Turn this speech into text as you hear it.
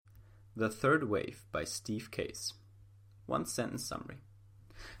The Third Wave by Steve Case. One sentence summary.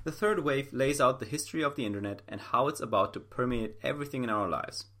 The third wave lays out the history of the internet and how it's about to permeate everything in our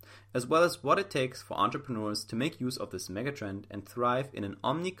lives, as well as what it takes for entrepreneurs to make use of this megatrend and thrive in an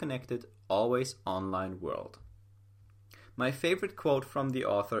omni-connected, always online world. My favorite quote from the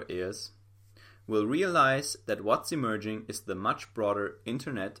author is, "We'll realize that what's emerging is the much broader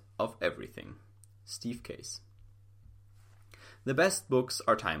internet of everything." Steve Case. The best books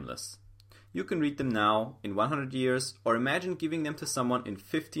are timeless. You can read them now, in 100 years, or imagine giving them to someone in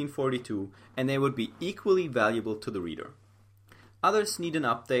 1542, and they would be equally valuable to the reader. Others need an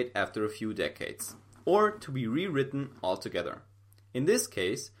update after a few decades, or to be rewritten altogether. In this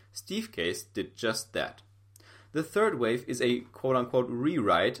case, Steve Case did just that. The Third Wave is a quote-unquote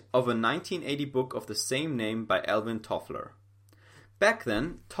rewrite of a 1980 book of the same name by Alvin Toffler. Back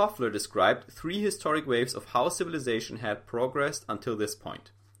then, Toffler described 3 historic waves of how civilization had progressed until this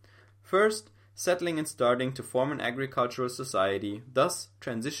point. First, settling and starting to form an agricultural society, thus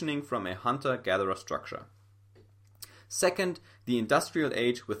transitioning from a hunter-gatherer structure. Second, the industrial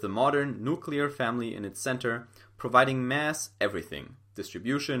age with the modern nuclear family in its center, providing mass everything: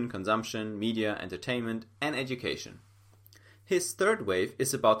 distribution, consumption, media, entertainment, and education. His third wave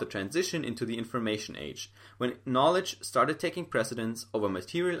is about the transition into the information age, when knowledge started taking precedence over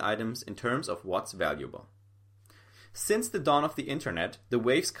material items in terms of what's valuable. Since the dawn of the internet, the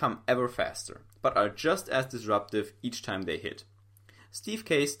waves come ever faster, but are just as disruptive each time they hit. Steve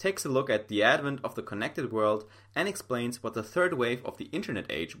Case takes a look at the advent of the connected world and explains what the third wave of the internet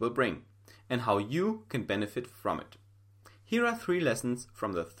age will bring, and how you can benefit from it. Here are 3 lessons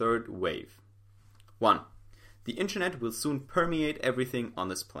from the third wave. 1. The internet will soon permeate everything on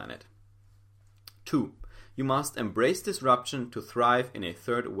this planet. 2. You must embrace disruption to thrive in a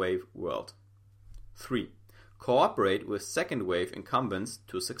third wave world. 3. Cooperate with second wave incumbents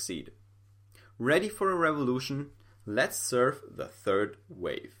to succeed. Ready for a revolution? Let's surf the third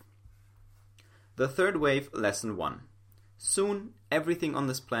wave. The third wave lesson 1. Soon, everything on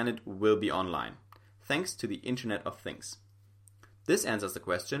this planet will be online, thanks to the Internet of Things. This answers the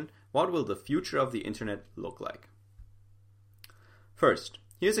question, what will the future of the internet look like? First,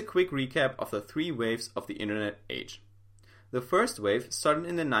 here's a quick recap of the 3 waves of the internet age. The first wave started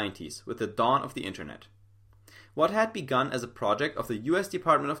in the 90s with the dawn of the internet. What had begun as a project of the US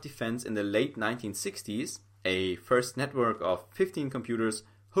Department of Defense in the late 1960s, a first network of 15 computers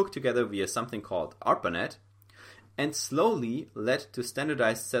hooked together via something called ARPANET, and slowly led to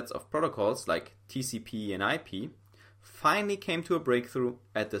standardized sets of protocols like TCP and IP, finally came to a breakthrough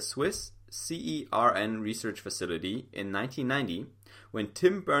at the Swiss CERN research facility in 1990, when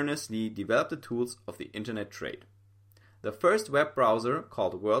Tim Berners-Lee developed the tools of the internet trade. The first web browser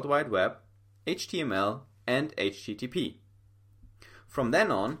called World Wide Web, HTML, and HTTP. From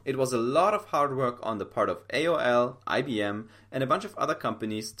then on, it was a lot of hard work on the part of AOL, IBM, and a bunch of other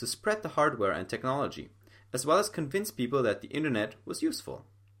companies to spread the hardware and technology, as well as convince people that the internet was useful.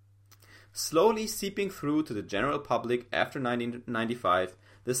 Slowly seeping through to the general public after 1995,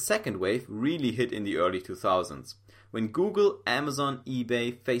 the second wave really hit in the early 2000s, when Google, Amazon,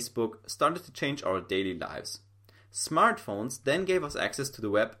 eBay, Facebook started to change our daily lives. Smartphones then gave us access to the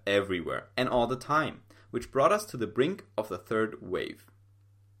web everywhere and all the time, which brought us to the brink of the third wave.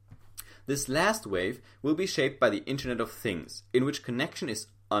 This last wave will be shaped by the Internet of Things, in which connection is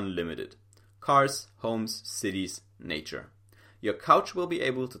unlimited. Cars, homes, cities, nature. Your couch will be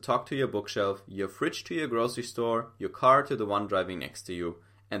able to talk to your bookshelf, your fridge to your grocery store, your car to the one driving next to you,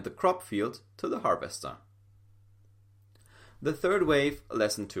 and the crop field to the harvester. The third wave,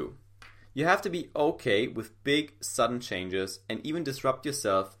 lesson 2. You have to be okay with big, sudden changes and even disrupt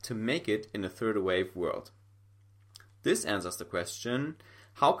yourself to make it in a third wave world. This answers the question,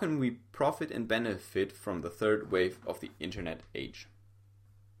 how can we profit and benefit from the third wave of the internet age?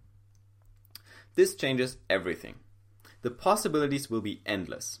 This changes everything. The possibilities will be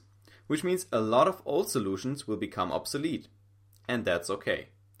endless, which means a lot of old solutions will become obsolete. And that's okay.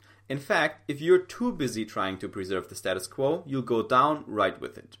 In fact, if you're too busy trying to preserve the status quo, you'll go down right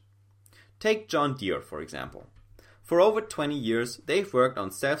with it. Take John Deere, for example. For over 20 years, they've worked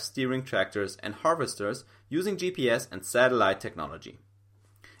on self-steering tractors and harvesters using GPS and satellite technology.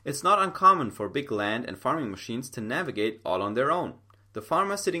 It's not uncommon for big land and farming machines to navigate all on their own, the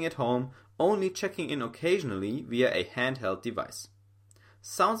farmer sitting at home only checking in occasionally via a handheld device.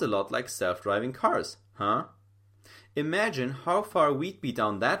 Sounds a lot like self-driving cars, huh? Imagine how far we'd be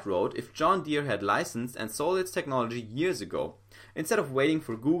down that road if John Deere had licensed and sold its technology years ago, instead of waiting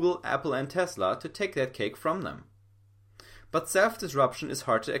for Google, Apple, and Tesla to take that cake from them. But self-disruption is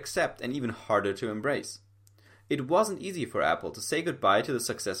hard to accept and even harder to embrace. It wasn't easy for Apple to say goodbye to the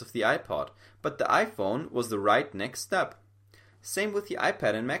success of the iPod, but the iPhone was the right next step. Same with the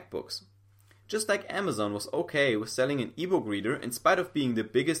iPad and MacBooks. Just like Amazon was okay with selling an ebook reader in spite of being the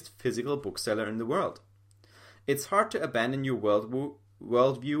biggest physical bookseller in the world. It's hard to abandon your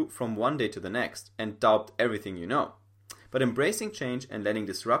worldview from one day to the next and doubt everything you know. But embracing change and letting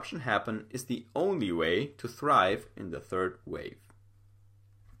disruption happen is the only way to thrive in the third wave.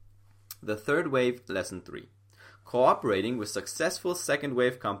 The third wave, lesson 3. Cooperating with successful second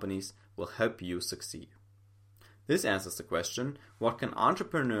wave companies will help you succeed. This answers the question, what can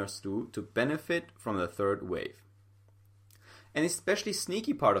entrepreneurs do to benefit from the third wave? An especially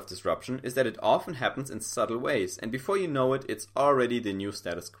sneaky part of disruption is that it often happens in subtle ways, and before you know it, it's already the new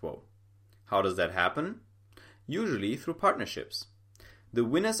status quo. How does that happen? Usually through partnerships. The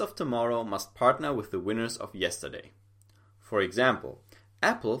winners of tomorrow must partner with the winners of yesterday. For example,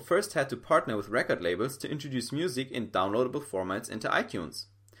 Apple first had to partner with record labels to introduce music in downloadable formats into iTunes.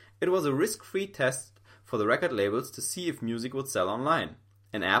 It was a risk-free test for the record labels to see if music would sell online,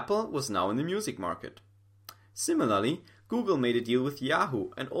 and Apple was now in the music market. Similarly, Google made a deal with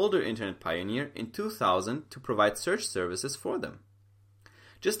Yahoo, an older internet pioneer, in 2000 to provide search services for them.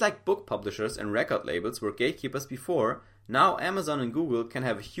 Just like book publishers and record labels were gatekeepers before, now Amazon and Google can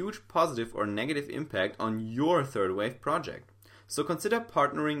have a huge positive or negative impact on your third wave project. So consider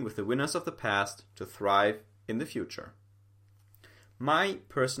partnering with the winners of the past to thrive in the future. My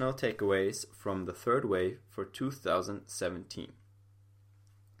personal takeaways from the third wave for 2017.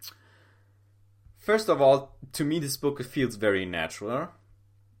 First of all, to me this book feels very natural.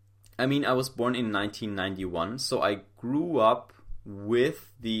 I mean, I was born in 1991, so I grew up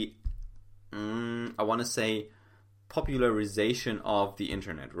with the, popularization of the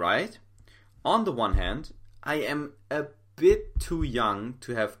internet, right? On the one hand, I am a bit too young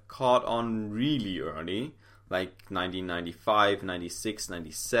to have caught on really early, like 1995, 96,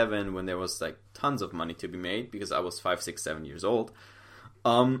 97, when there was like tons of money to be made because I was 5, 6, 7 years old.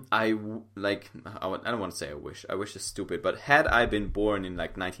 I don't want to say I wish is stupid, but had I been born in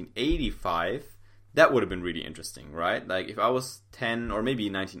like 1985, that would have been really interesting, right? Like if I was 10 or maybe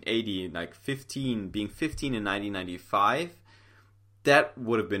 1980, like 15, being 15 in 1995, that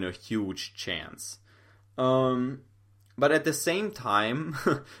would have been a huge chance. But at the same time,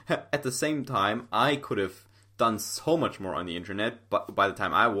 I could have done so much more on the internet but by the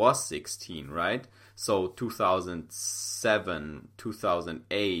time I was 16, right? So 2007,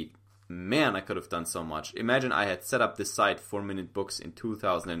 2008, man, I could have done so much. Imagine I had set up this site 4Minute Books in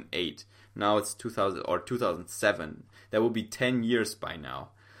 2008. Now it's 2000 or 2007. That would be 10 years by now.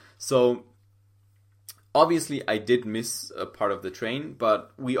 So obviously I did miss a part of the train,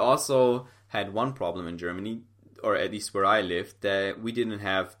 but we also had one problem in Germany, or at least where I lived, that we didn't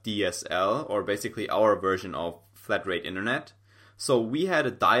have DSL, or basically our version of flat rate internet. So we had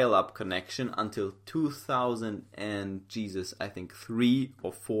a dial-up connection until 2000 and I think 3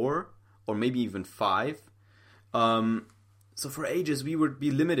 or 4, or maybe even 5. So for ages we would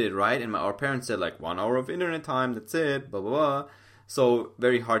be limited, right? And our parents said like 1 hour of internet time, that's it, blah, blah, blah. So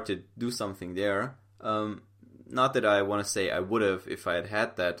very hard to do something there. Not that I want to say I would have if I had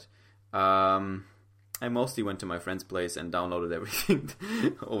had that. I mostly went to my friend's place and downloaded everything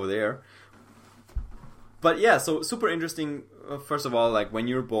over there. But yeah, so super interesting, first of all, like when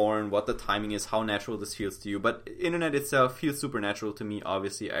you're born, what the timing is, how natural this feels to you. But internet itself feels super natural to me.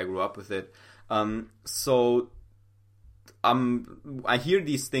 Obviously, I grew up with it. I hear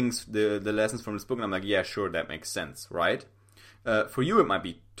these things, the lessons from this book, and I'm like, yeah, sure, that makes sense, right? For you, it might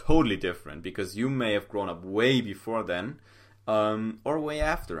be totally different because you may have grown up way before then, or way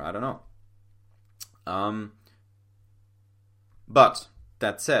after, I don't know. But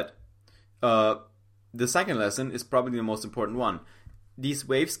that said, the second lesson is probably the most important one. These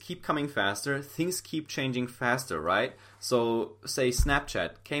waves keep coming faster, things keep changing faster, right? So, say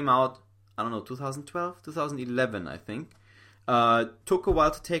Snapchat came out, 2012, 2011, I think. Took a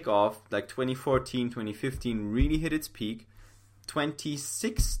while to take off, like 2014, 2015 really hit its peak.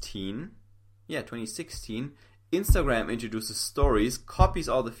 2016, Instagram introduces stories, copies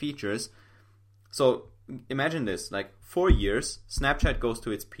all the features. So imagine this, like 4 years, Snapchat goes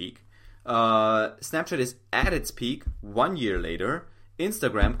to its peak. Snapchat is at its peak 1 year later.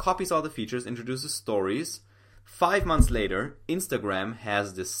 Instagram copies all the features, introduces stories. 5 months later, Instagram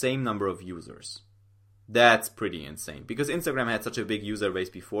has the same number of users. That's pretty insane because Instagram had such a big user base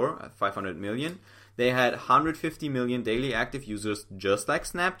before, 500 million. They had 150 million daily active users, just like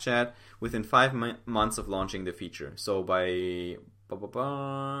Snapchat, within 5 months of launching the feature. So by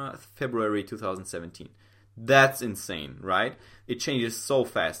February 2017. That's insane, right? It changes so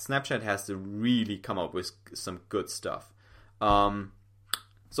fast. Snapchat has to really come up with some good stuff.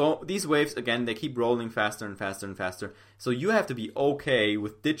 So these waves, again, they keep rolling faster and faster and faster. So you have to be okay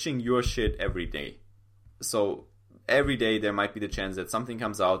with ditching your shit every day. So every day there might be the chance that something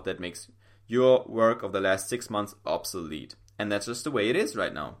comes out that makes your work of the last 6 months obsolete. And that's just the way it is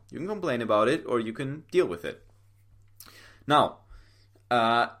right now. You can complain about it or you can deal with it. Now,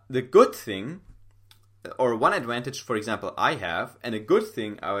 the good thing, or one advantage, for example, I have, and a good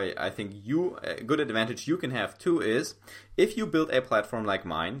thing I think a good advantage you can have too is, if you build a platform like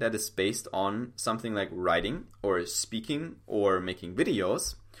mine that is based on something like writing or speaking or making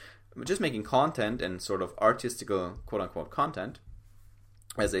videos, just making content and sort of artistical quote-unquote content,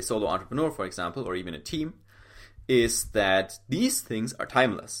 as a solo entrepreneur, for example, or even a team, is that these things are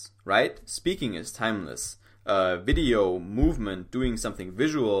timeless, right? Speaking is timeless. Video, movement, doing something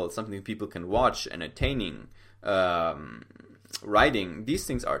visual, something people can watch, entertaining, writing, these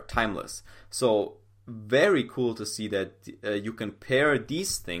things are timeless. So very cool to see that you can pair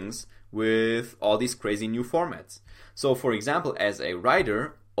these things with all these crazy new formats. So for example, as a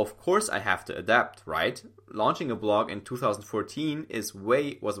writer, of course I have to adapt, right? Launching a blog in 2014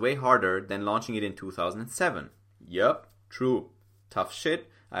 was way harder than launching it in 2007. Yup, true. Tough shit.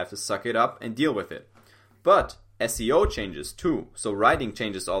 I have to suck it up and deal with it. But SEO changes too. So writing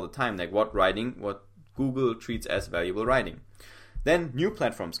changes all the time. Like what Google treats as valuable writing. Then new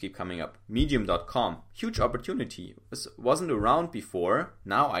platforms keep coming up. Medium.com, huge opportunity. This wasn't around before.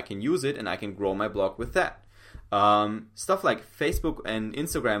 Now I can use it and I can grow my blog with that. Stuff like Facebook and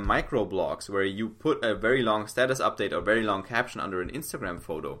Instagram microblogs, where you put a very long status update or very long caption under an Instagram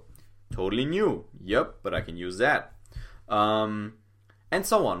photo. Totally new. Yep, but I can use that. And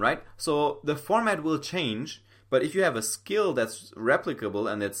so on, right? So the format will change, but if you have a skill that's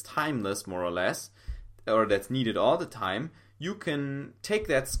replicable and that's timeless, more or less, or that's needed all the time, you can take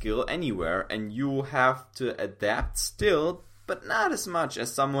that skill anywhere, and you have to adapt still, but not as much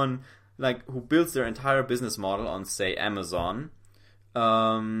as someone like who builds their entire business model on, say, Amazon,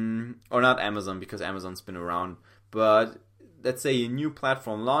 or not Amazon because Amazon's been around, but let's say a new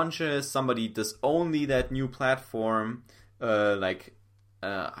platform launches, somebody does only that new platform,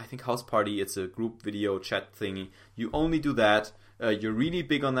 I think House Party, it's a group video chat thingy. You only do that. You're really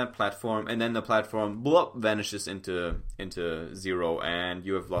big on that platform, and then the platform vanishes into zero, and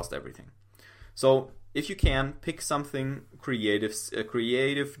you have lost everything. So if you can, pick something creative, a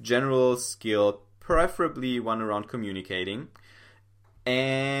creative general skill, preferably one around communicating,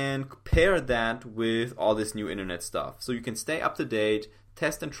 and pair that with all this new internet stuff. So you can stay up to date,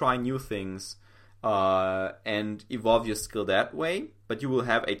 test and try new things, and evolve your skill that way, but you will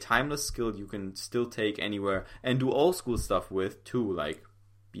have a timeless skill you can still take anywhere and do old school stuff with too, like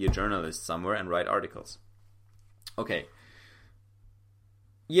be a journalist somewhere and write articles. Okay.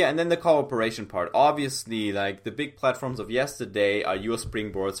 Yeah, and then the cooperation part. Obviously, like the big platforms of yesterday are your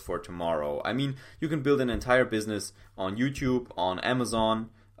springboards for tomorrow. I mean, you can build an entire business on YouTube, on Amazon,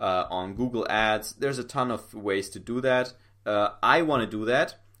 on Google Ads. There's a ton of ways to do that. I want to do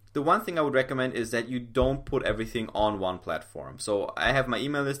that. The one thing I would recommend is that you don't put everything on one platform. So I have my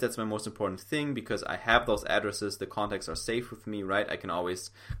email list. That's my most important thing because I have those addresses. The contacts are safe with me, right? I can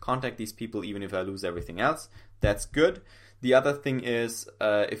always contact these people even if I lose everything else. That's good. The other thing is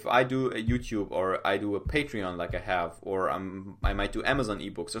if I do a YouTube or I do a Patreon like I have, or I might do Amazon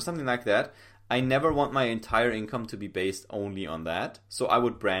ebooks or something like that, I never want my entire income to be based only on that. So I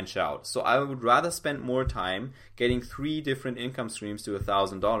would branch out. So I would rather spend more time getting 3 different income streams to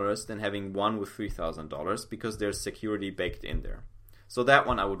 $1,000 than having one with $3,000 because there's security baked in there. So that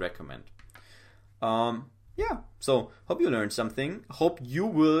one I would recommend. Yeah, so hope you learned something. Hope you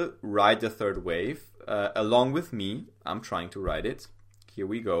will ride the third wave along with me. I'm trying to ride it. Here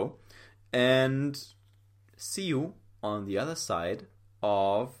we go. And see you on the other side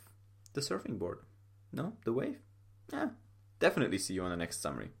of the surfing board. No? The wave? Yeah. Definitely see you on the next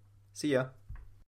summary. See ya.